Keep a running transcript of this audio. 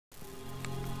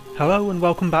Hello and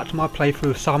welcome back to my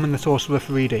playthrough of Simon The Sorcerer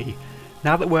 3D.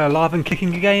 Now that we're alive and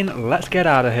kicking again, let's get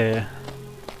out of here.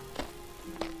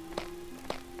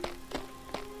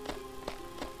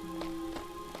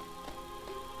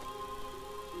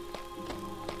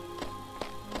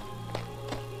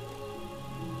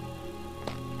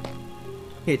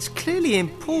 It's clearly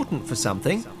important for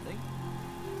something.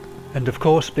 And of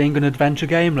course, being an adventure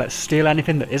game, let's steal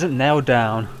anything that isn't nailed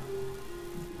down.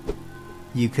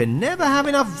 You can never have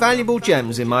enough valuable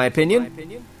gems, in my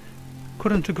opinion.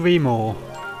 Couldn't agree more.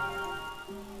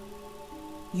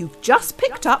 You've just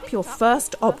picked up your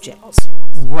first objects.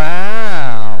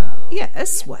 Wow!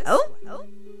 Yes, well,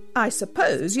 I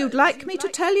suppose you'd like me to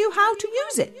tell you how to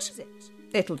use it.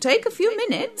 It'll take a few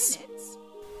minutes.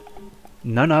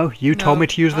 No, you told me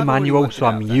to use the manual, so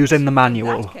I'm using the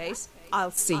manual. In that case,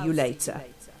 I'll see you later.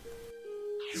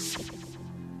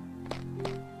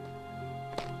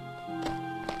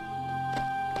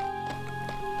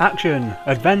 Action,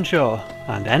 adventure,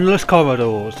 and endless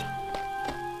corridors.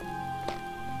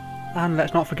 And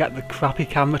let's not forget the crappy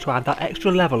camera to add that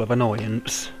extra level of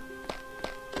annoyance.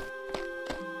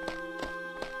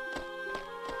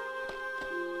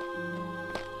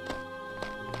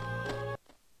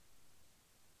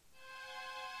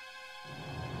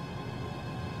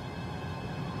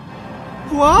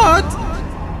 What?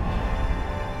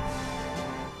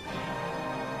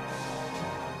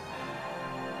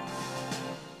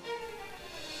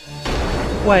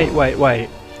 Wait.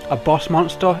 A boss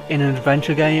monster in an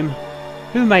adventure game?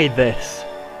 Who made this?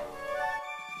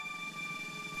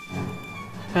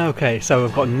 Okay, so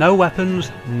we've got no weapons,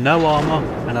 no armour,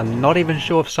 and I'm not even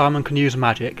sure if Simon can use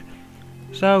magic.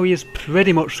 So he is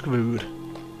pretty much screwed.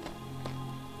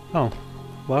 Oh,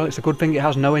 well, it's a good thing it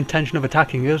has no intention of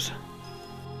attacking us.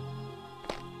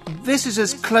 This is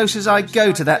as close as I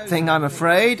go to that thing, I'm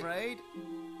afraid.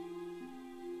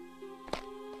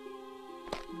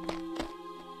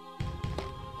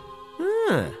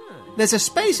 There's a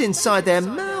space inside their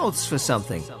mouths for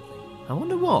something. I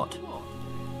wonder what.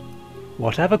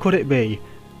 Whatever could it be?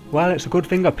 Well, it's a good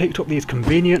thing I picked up these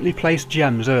conveniently placed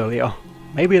gems earlier.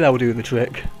 Maybe they'll do the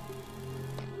trick.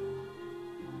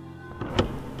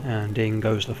 And in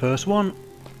goes the first one.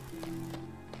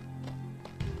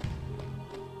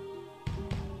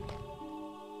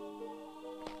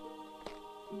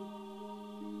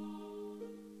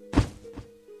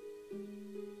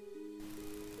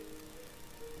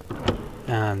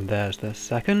 And there's the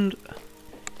second.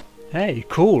 Hey,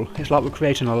 cool. It's like we're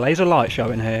creating a laser light show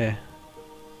in here.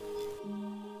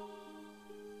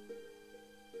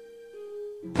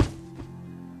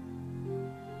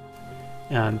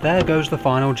 And there goes the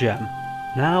final gem.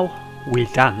 Now, we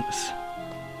dance.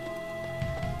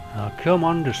 Now come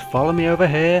on, just follow me over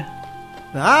here.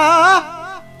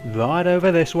 Ah! Right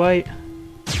over this way.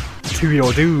 To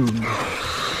your doom.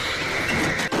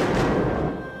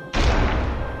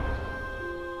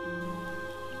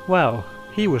 Well,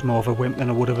 he was more of a wimp than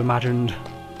I would have imagined.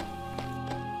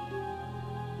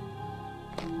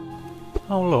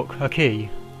 Oh look, a key.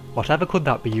 Whatever could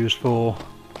that be used for?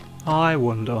 I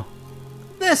wonder.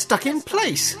 They're stuck in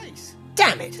place.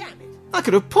 Damn it! I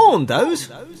could have pawned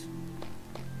those.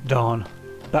 Darn.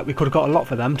 Bet we could have got a lot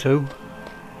for them too.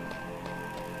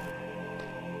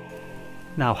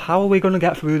 Now how are we going to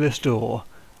get through this door?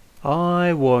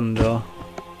 I wonder.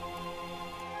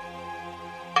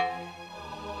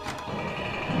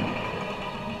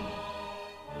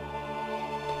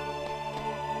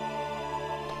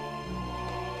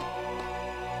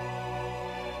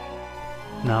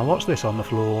 Now what's this on the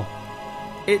floor?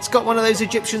 It's got one of those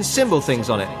Egyptian symbol things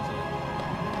on it.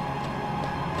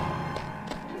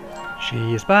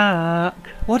 She's back.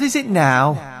 What is it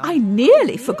now? I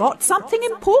nearly forgot something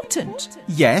important.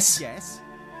 Yes?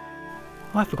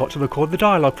 I forgot to record the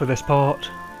dialogue for this part.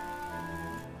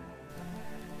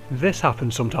 This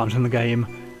happens sometimes in the game.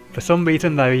 For some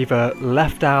reason they either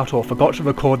left out or forgot to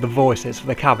record the voices for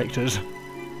the characters.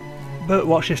 But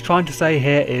what she's trying to say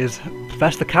here is,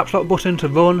 press the caps lock button to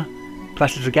run,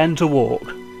 press it again to walk.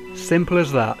 Simple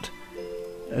as that.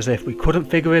 As if we couldn't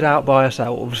figure it out by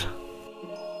ourselves.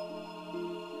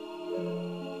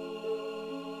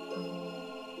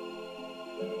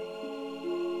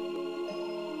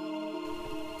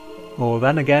 Or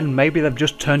then again, maybe they've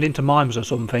just turned into mimes or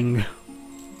something.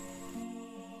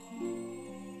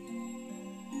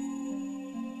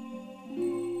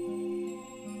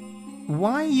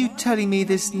 Why are you telling me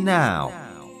this now?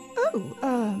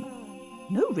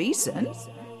 No reason.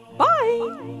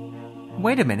 Bye.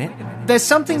 Wait a minute. There's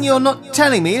something you're not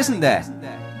telling me, isn't there?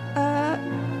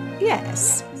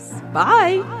 Yes.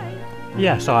 Bye.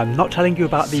 Yes, I'm not telling you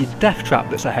about the death trap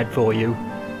that's ahead for you.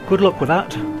 Good luck with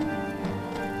that.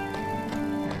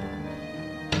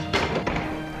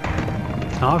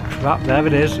 Oh crap, there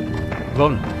it is.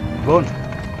 Run, run,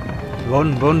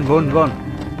 run, run, run,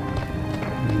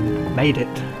 run. Made it.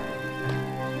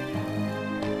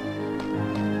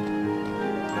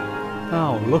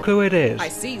 Oh, look who it is. I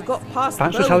see you got past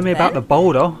Thanks the for telling me about the then.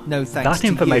 boulder. No thanks That to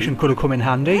information you. could have come in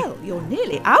handy. Well, you're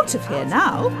nearly out of here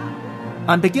now.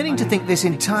 I'm beginning to think this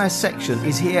entire section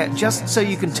is here just so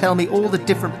you can tell me all the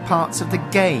different parts of the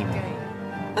game.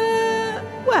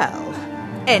 Well,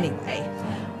 anyway,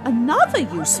 another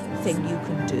useful thing you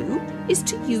can do is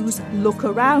to use look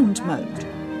around mode.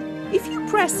 If you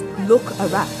press look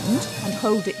around and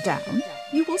hold it down,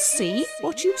 you will see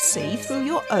what you see through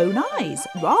your own eyes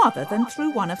rather than through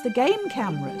one of the game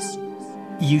cameras.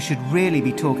 You should really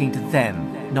be talking to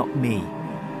them, not me.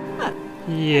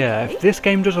 Yeah, if this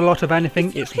game does a lot of anything,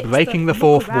 If you it's hit breaking the look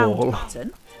fourth around wall.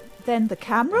 button, then the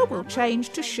camera will change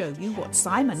to show you what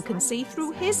Simon can see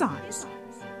through his eyes.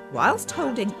 Whilst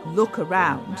holding look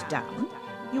around down,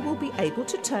 you will be able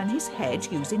to turn his head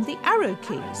using the arrow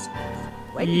keys.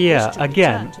 When you Yeah, wish to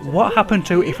again, return to the what normal happened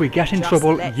to view, if we get in just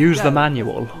trouble, let use the go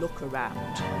manual? and Look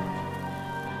around.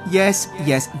 Yes,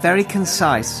 very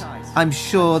concise. I'm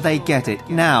sure they get it.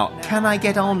 Now, can I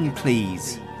get on,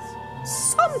 please?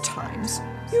 Sometimes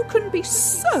you can be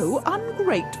so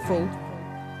ungrateful.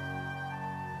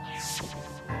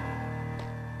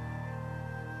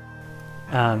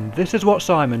 And this is what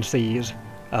Simon sees.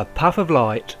 A path of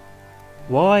light.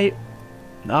 Why?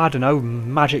 I don't know,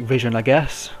 magic vision I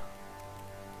guess.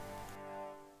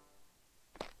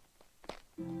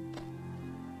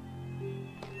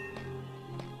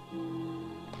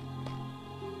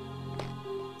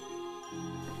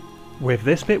 With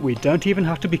this bit we don't even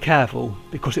have to be careful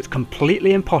because it's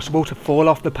completely impossible to fall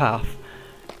off the path,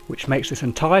 which makes this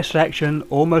entire section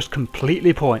almost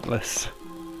completely pointless.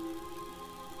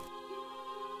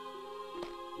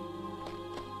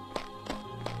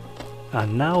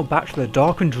 And now back to the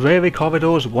dark and dreary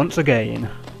corridors once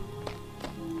again.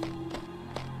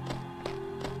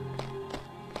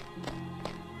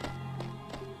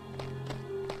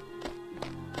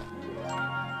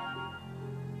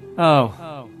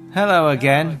 Oh, hello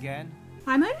again.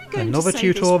 I'm only going Another to say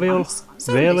tutorial? this once,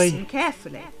 so Really? listen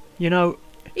carefully. You know,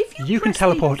 If you can press the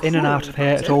teleport in and out of here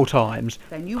at button, all times.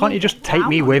 then Can't will you just get take down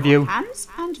me on with your you? Hands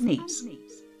and knees.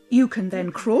 You can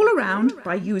then crawl around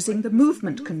by using the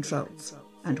movement controls.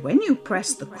 And when you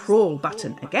press the crawl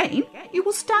button again, you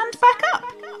will stand back up.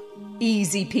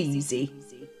 Easy peasy.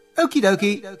 Okie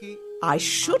dokie. I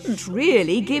shouldn't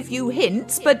really give you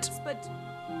hints, but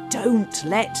don't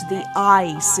let the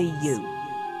eye see you.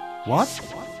 What?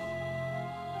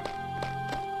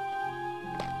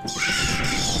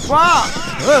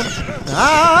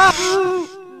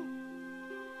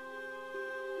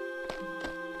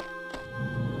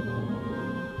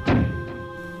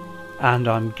 And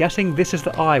I'm guessing this is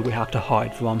the eye we have to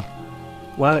hide from.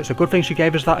 Well, it's a good thing she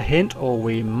gave us that hint, or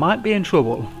we might be in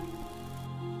trouble.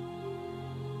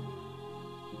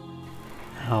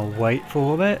 I'll wait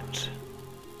for it.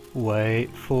 Wait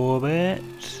for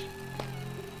it.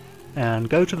 And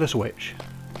go to the switch.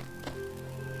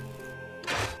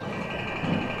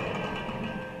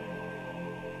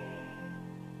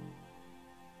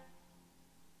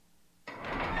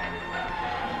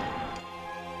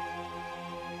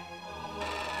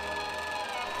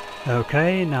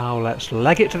 Okay, now let's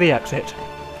leg it to the exit.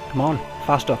 Come on,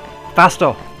 faster,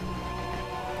 faster!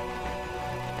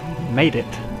 Made it.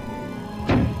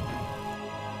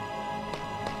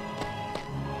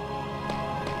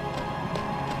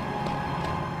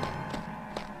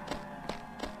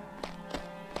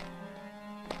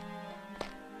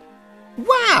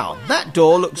 Wow, that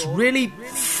door looks really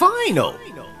final.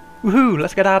 Woohoo,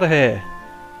 let's get out of here.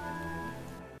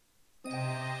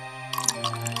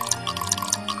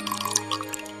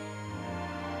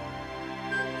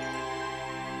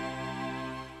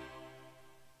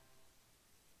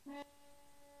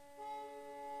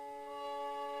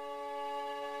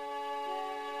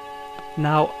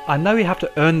 Now, I know you have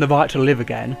to earn the right to live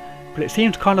again, but it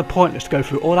seems kind of pointless to go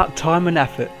through all that time and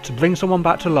effort to bring someone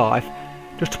back to life,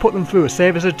 just to put them through a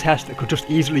save as a test that could just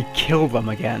easily kill them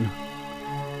again.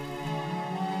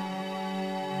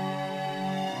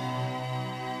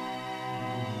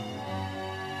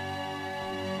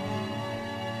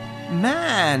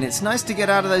 Man, it's nice to get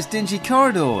out of those dingy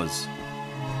corridors.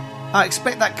 I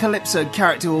expect that Calypso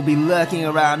character will be lurking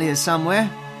around here somewhere.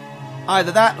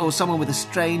 Either that or someone with a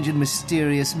strange and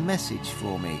mysterious message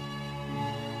for me.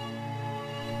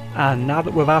 And now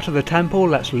that we're out of the temple,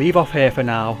 let's leave off here for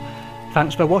now.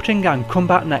 Thanks for watching and come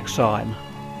back next time.